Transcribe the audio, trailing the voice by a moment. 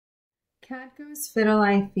Cat Goes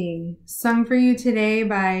Fiddle-I-Fee, sung for you today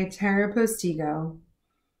by Tara Postigo.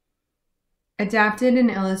 Adapted and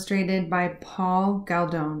illustrated by Paul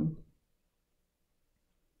Galdone.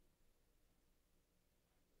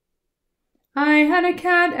 I had a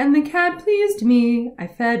cat and the cat pleased me. I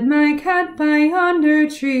fed my cat by yonder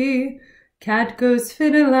tree. Cat goes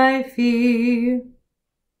fiddle-I-fee.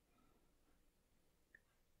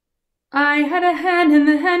 I had a hen and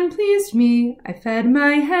the hen pleased me. I fed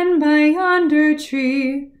my hen by yonder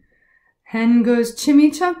tree. Hen goes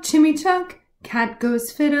chimmy-chuck, chimmy-chuck. Cat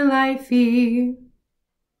goes fiddle-I-fee.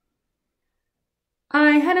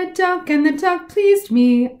 I had a duck and the duck pleased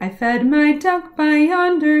me. I fed my duck by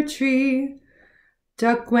yonder tree.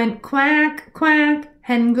 Duck went quack, quack.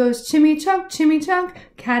 Hen goes chimmy-chuck, chimmy-chuck.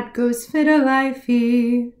 Cat goes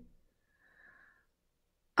fiddle-I-fee.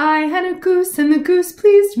 I had a goose and the goose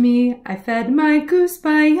pleased me. I fed my goose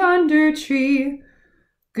by yonder tree.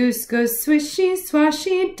 Goose goes swishy,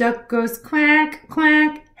 swashy. Duck goes quack,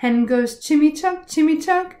 quack. Hen goes chimmy-chuck,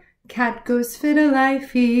 chimmy-chuck. Cat goes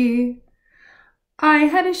fiddle-I-fee. I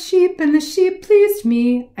had a sheep and the sheep pleased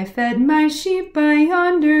me. I fed my sheep by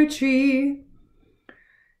yonder tree.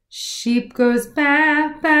 Sheep goes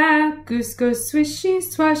ba, ba. Goose goes swishy,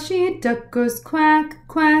 swashy. Duck goes quack,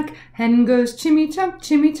 quack. Hen goes chimmy-chuck,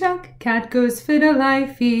 chimmy-chuck. Cat goes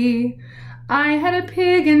fiddle-I-fee. I had a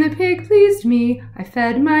pig and the pig pleased me. I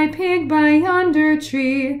fed my pig by yonder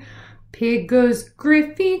tree. Pig goes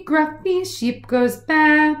griffy, gruffy. Sheep goes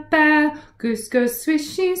ba, ba. Goose goes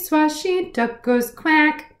swishy, swashy. Duck goes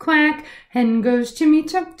quack, quack. Hen goes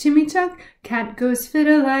chimmy-chuck, chimmy-chuck. Cat goes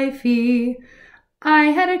fiddle-I-fee.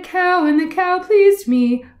 I had a cow and the cow pleased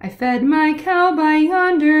me. I fed my cow by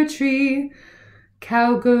yonder tree.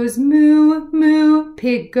 Cow goes moo, moo.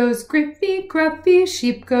 Pig goes griffy, gruffy.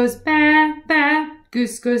 Sheep goes ba, ba.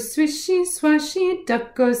 Goose goes swishy, swashy.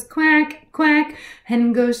 Duck goes quack, quack.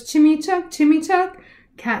 Hen goes chimmy-chuck, chimmy-chuck.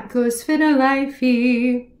 Cat goes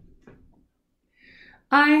fiddle-I-fee.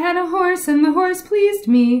 I had a horse and the horse pleased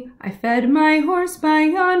me. I fed my horse by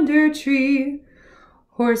yonder tree.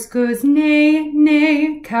 Horse goes neigh,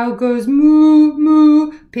 neigh. Cow goes moo,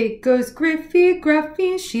 moo. Pig goes griffy,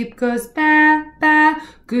 gruffy. Sheep goes ba, ba.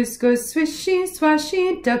 Goose goes swishy,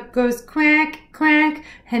 swashy. Duck goes quack, quack.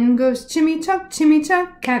 Hen goes chimmy-chuck,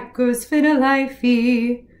 chimmy-chuck. Cat goes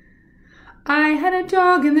fiddle-I-fee. I had a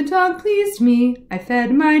dog and the dog pleased me. I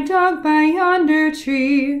fed my dog by yonder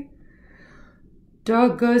tree.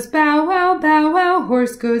 Dog goes bow wow, bow wow.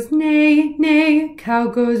 Horse goes neigh, neigh. Cow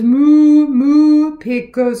goes moo, moo.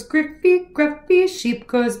 Pig goes griffy, gruffy. Sheep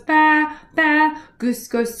goes ba, ba. Goose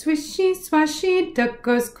goes swishy, swashy. Duck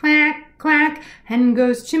goes quack, quack. Hen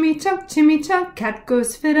goes chimmy-chuck, chimmy-chuck. Cat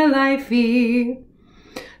goes fiddle-I-fee.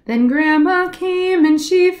 Then Grandma came and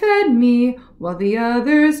she fed me, while the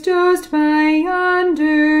others dozed by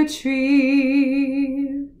yonder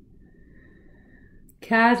tree.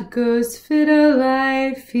 Cat goes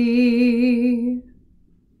fiddle-I-fee.